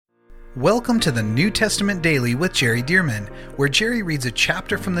Welcome to the New Testament Daily with Jerry Dearman, where Jerry reads a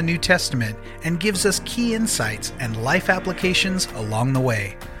chapter from the New Testament and gives us key insights and life applications along the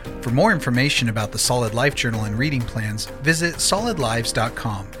way. For more information about the Solid Life Journal and reading plans, visit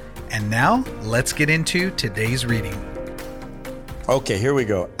solidlives.com. And now, let's get into today's reading. Okay, here we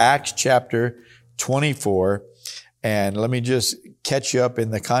go. Acts chapter 24. And let me just catch you up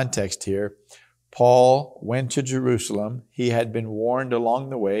in the context here. Paul went to Jerusalem. He had been warned along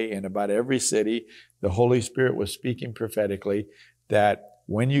the way in about every city. The Holy Spirit was speaking prophetically that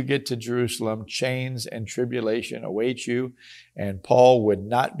when you get to Jerusalem, chains and tribulation await you. And Paul would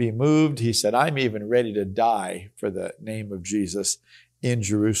not be moved. He said, I'm even ready to die for the name of Jesus in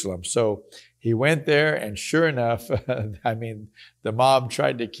Jerusalem. So he went there, and sure enough, the mob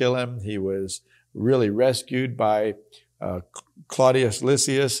tried to kill him. He was really rescued by Claudius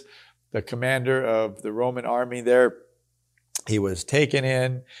Lysias, the commander of the Roman army there. He was taken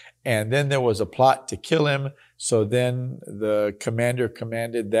in, and then there was a plot to kill him. So then the commander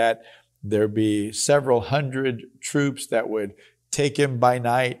commanded that there be several hundred troops that would take him by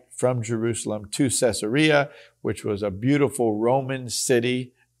night from Jerusalem to Caesarea, which was a beautiful Roman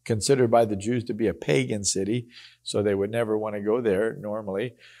city, considered by the Jews to be a pagan city. So they would never want to go there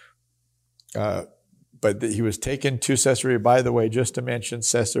normally. But he was taken to Caesarea. By the way, just to mention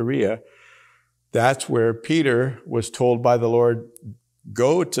Caesarea, that's where Peter was told by the Lord,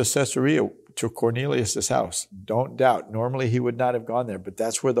 go to Caesarea, to Cornelius' house. Don't doubt. Normally he would not have gone there, but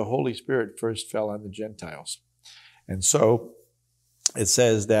that's where the Holy Spirit first fell on the Gentiles. And so it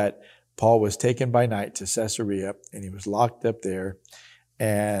says that Paul was taken by night to Caesarea, and he was locked up there.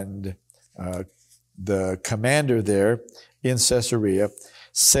 And the commander there in Caesarea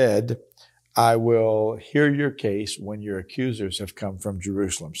said, I will hear your case when your accusers have come from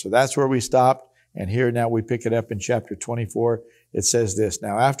Jerusalem. So that's where we stopped. And here now we pick it up in chapter 24. It says this,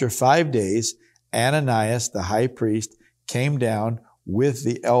 Now after 5 days, Ananias, the high priest, came down with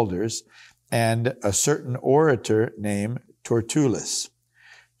the elders and a certain orator named Tertullus.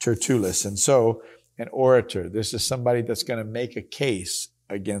 And so an orator, this is somebody that's going to make a case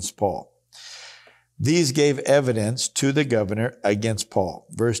against Paul. These gave evidence to the governor against Paul.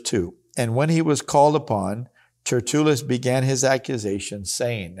 Verse 2. And when he was called upon, Tertullus began his accusation,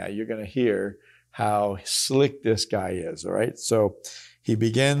 saying, now you're going to hear how slick this guy is, all right? So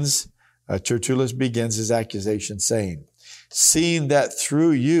Tertullus begins his accusation saying, seeing that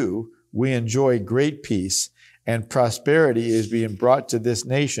through you we enjoy great peace and prosperity is being brought to this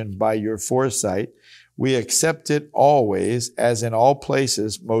nation by your foresight, we accept it always, as in all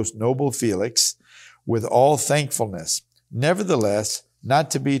places, most noble Felix, with all thankfulness. Nevertheless,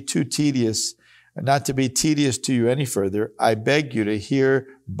 not to be tedious to you any further, I beg you to hear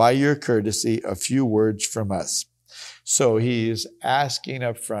by your courtesy a few words from us. So he's asking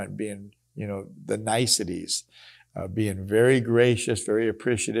up front, being, the niceties, being very gracious, very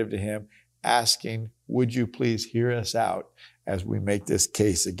appreciative to him, asking, would you please hear us out as we make this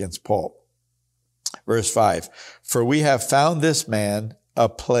case against Paul? Verse 5, for we have found this man a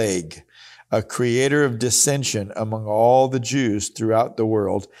plague, a creator of dissension among all the Jews throughout the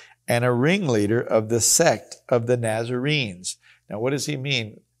world, and a ringleader of the sect of the Nazarenes. Now, what does he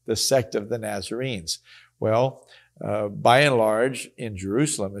mean, the sect of the Nazarenes? Well, by and large, in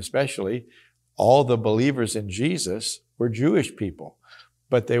Jerusalem especially, all the believers in Jesus were Jewish people,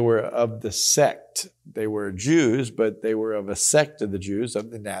 but they were of the sect. They were Jews, but they were of a sect of the Jews,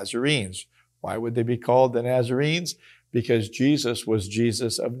 of the Nazarenes. Why would they be called the Nazarenes? Because Jesus was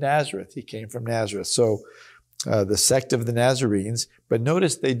Jesus of Nazareth. He came from Nazareth. So the sect of the Nazarenes, but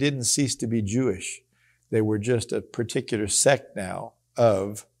notice they didn't cease to be Jewish. They were just a particular sect now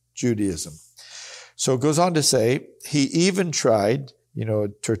of Judaism. So it goes on to say, he even tried,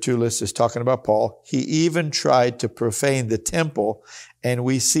 Tertullus is talking about Paul, he even tried to profane the temple, and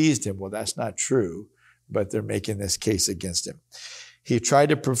we seized him. Well, that's not true, but they're making this case against him. He tried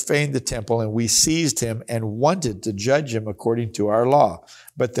to profane the temple, and we seized him and wanted to judge him according to our law.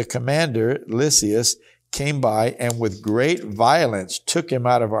 But the commander, Lysias, came by and with great violence took him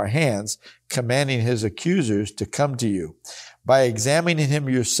out of our hands, commanding his accusers to come to you. By examining him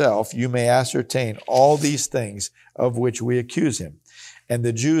yourself, you may ascertain all these things of which we accuse him. And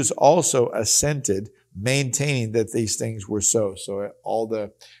the Jews also assented, maintaining that these things were so. So all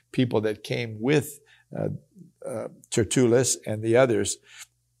the people that came with Tertullus and the others,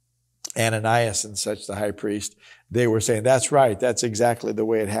 Ananias and such, the high priest, they were saying, that's right, that's exactly the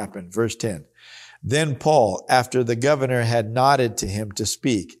way it happened. Verse 10. Then Paul, after the governor had nodded to him to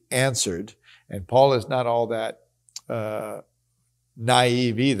speak, answered, and Paul is not all that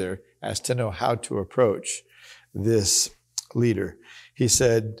naive either as to know how to approach this leader. He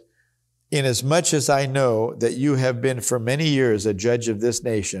said, Inasmuch as I know that you have been for many years a judge of this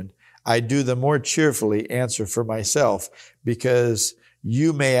nation, I do the more cheerfully answer for myself, because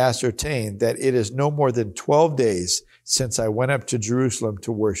you may ascertain that it is no more than 12 days since I went up to Jerusalem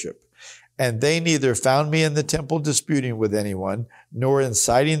to worship. And they neither found me in the temple disputing with anyone, nor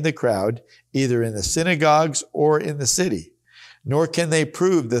inciting the crowd, either in the synagogues or in the city. Nor can they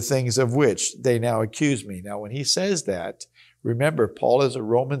prove the things of which they now accuse me. Now, when he says that, remember, Paul is a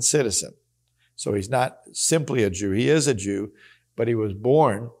Roman citizen. So he's not simply a Jew. He is a Jew, but he was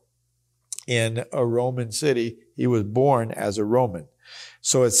born in a Roman city. He was born as a Roman.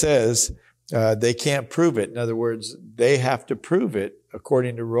 So it says they can't prove it. In other words, they have to prove it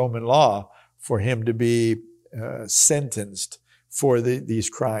according to Roman law for him to be sentenced for these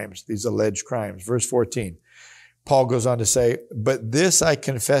crimes, these alleged crimes. Verse 14, Paul goes on to say, but this I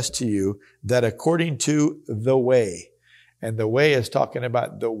confess to you, that according to the way, and the way is talking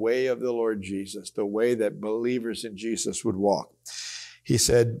about the way of the Lord Jesus, the way that believers in Jesus would walk. He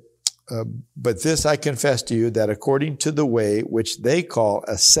said, but this I confess to you, that according to the way which they call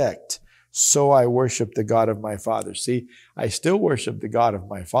a sect, so I worship the God of my fathers. See, I still worship the God of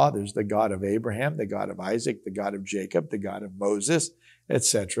my fathers, the God of Abraham, the God of Isaac, the God of Jacob, the God of Moses,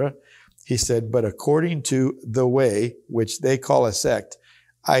 etc. He said, but according to the way which they call a sect,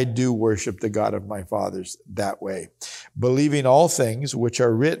 I do worship the God of my fathers that way, believing all things which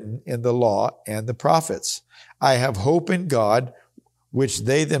are written in the law and the prophets. I have hope in God, which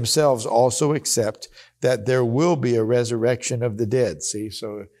they themselves also accept, that there will be a resurrection of the dead. See,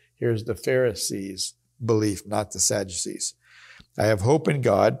 so here's the Pharisees' belief, not the Sadducees. I have hope in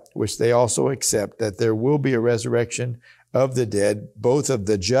God, which they also accept, that there will be a resurrection of the dead, both of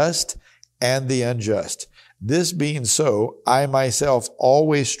the just and the unjust. This being so, I myself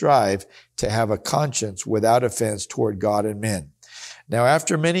always strive to have a conscience without offense toward God and men. Now,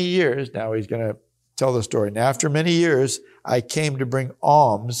 after many years, now he's going to tell the story. Now, after many years, I came to bring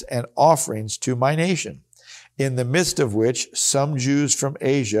alms and offerings to my nation, in the midst of which some Jews from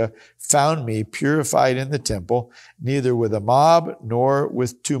Asia found me purified in the temple, neither with a mob nor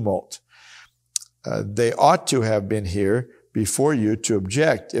with tumult. They ought to have been here before you to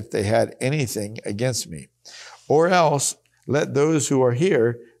object if they had anything against me. Or else let those who are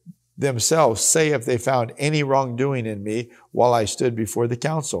here themselves say if they found any wrongdoing in me while I stood before the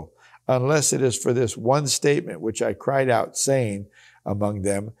council, unless it is for this one statement which I cried out, saying among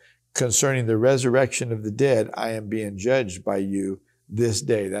them, concerning the resurrection of the dead, I am being judged by you this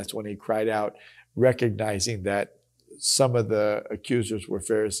day. That's when he cried out, recognizing that some of the accusers were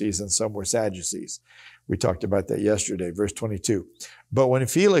Pharisees and some were Sadducees. We talked about that yesterday, verse 22. But when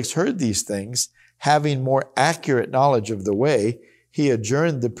Felix heard these things, having more accurate knowledge of the way, he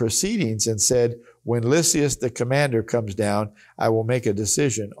adjourned the proceedings and said, when Lysias the commander comes down, I will make a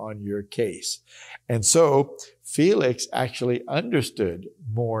decision on your case. And so Felix actually understood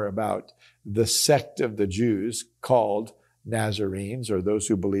more about the sect of the Jews called Nazarenes, or those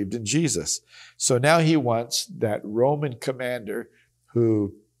who believed in Jesus. So now he wants that Roman commander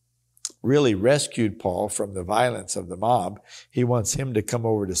who really rescued Paul from the violence of the mob. He wants him to come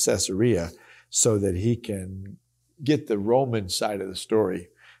over to Caesarea so that he can get the Roman side of the story,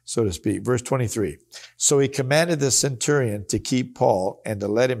 so to speak. Verse 23. So he commanded the centurion to keep Paul and to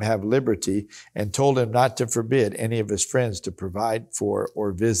let him have liberty, and told him not to forbid any of his friends to provide for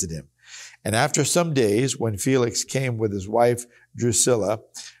or visit him. And after some days, when Felix came with his wife Drusilla,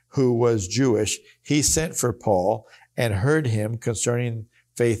 who was Jewish, he sent for Paul and heard him concerning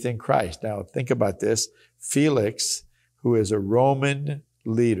faith in Christ. Now think about this. Felix, who is a Roman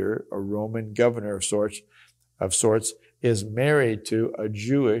leader, a Roman governor of sorts, is married to a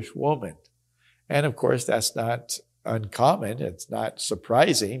Jewish woman. And of course, that's not uncommon. It's not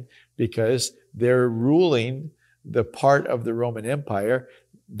surprising, because they're ruling the part of the Roman Empire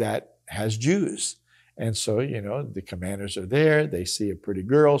that has Jews. And so, the commanders are there. They see a pretty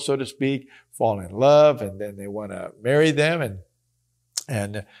girl, so to speak, fall in love, and then they want to marry them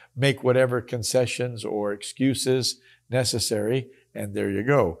and make whatever concessions or excuses necessary. And there you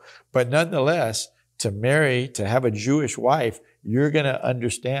go. But nonetheless, to have a Jewish wife, you're going to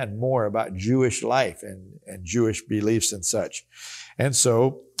understand more about Jewish life and Jewish beliefs and such. And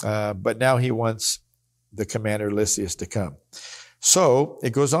so, but now he wants the commander Lysias to come. So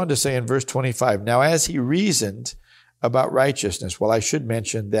it goes on to say in verse 25, now as he reasoned about righteousness, well, I should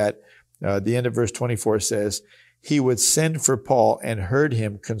mention that the end of verse 24 says, he would send for Paul and heard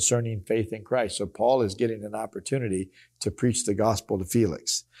him concerning faith in Christ. So Paul is getting an opportunity to preach the gospel to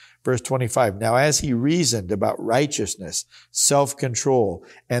Felix. Verse 25, now as he reasoned about righteousness, self-control,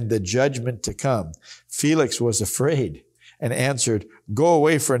 and the judgment to come, Felix was afraid and answered, "Go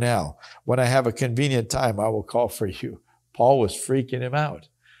away for now. When I have a convenient time, I will call for you." Paul was freaking him out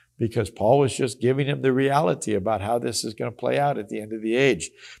because Paul was just giving him the reality about how this is going to play out at the end of the age.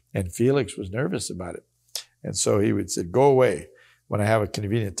 And Felix was nervous about it. And so he would say, "Go away. When I have a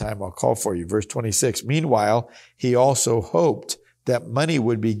convenient time, I'll call for you." Verse 26, meanwhile, he also hoped that money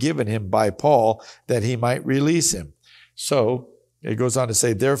would be given him by Paul that he might release him. So it goes on to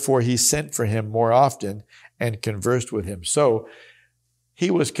say, therefore he sent for him more often and conversed with him. So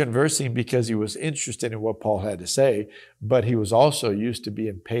he was conversing because he was interested in what Paul had to say, but he was also used to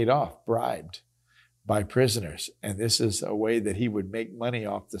being paid off, bribed by prisoners. And this is a way that he would make money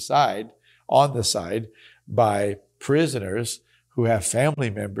on the side, by prisoners who have family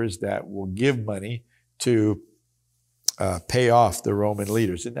members that will give money to pay off the Roman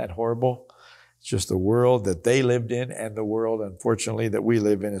leaders. Isn't that horrible? It's just the world that they lived in and the world, unfortunately, that we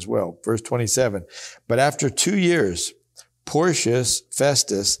live in as well. Verse 27, but after 2 years, Porcius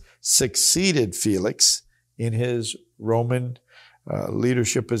Festus succeeded Felix in his Roman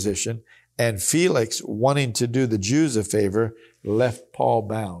leadership position, and Felix, wanting to do the Jews a favor, left Paul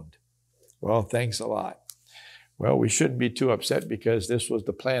bound. Well, thanks a lot. Well, we shouldn't be too upset because this was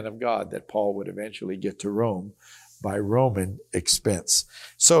the plan of God that Paul would eventually get to Rome by Roman expense.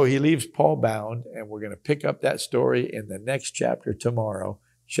 So he leaves Paul bound, and we're going to pick up that story in the next chapter tomorrow,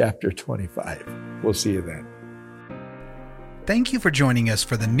 chapter 25. We'll see you then. Thank you for joining us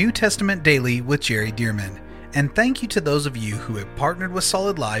for the New Testament Daily with Jerry Dirmann. And thank you to those of you who have partnered with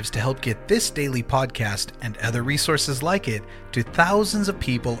Solid Lives to help get this daily podcast and other resources like it to thousands of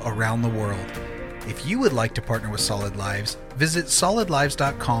people around the world. If you would like to partner with Solid Lives, visit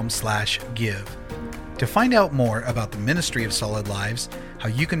solidlives.com/give. To find out more about the ministry of Solid Lives, how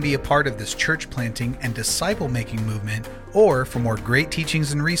you can be a part of this church planting and disciple-making movement, or for more great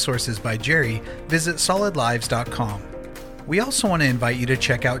teachings and resources by Jerry, visit solidlives.com. We also want to invite you to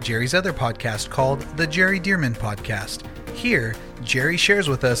check out Jerry's other podcast called The Jerry Dirmann Podcast. Here, Jerry shares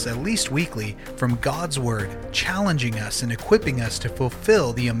with us at least weekly from God's Word, challenging us and equipping us to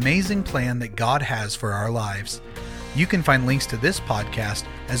fulfill the amazing plan that God has for our lives. You can find links to this podcast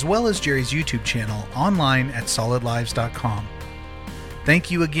as well as Jerry's YouTube channel online at solidlives.com.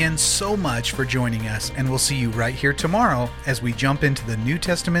 Thank you again so much for joining us, and we'll see you right here tomorrow as we jump into the New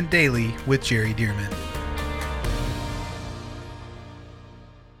Testament Daily with Jerry Dirmann.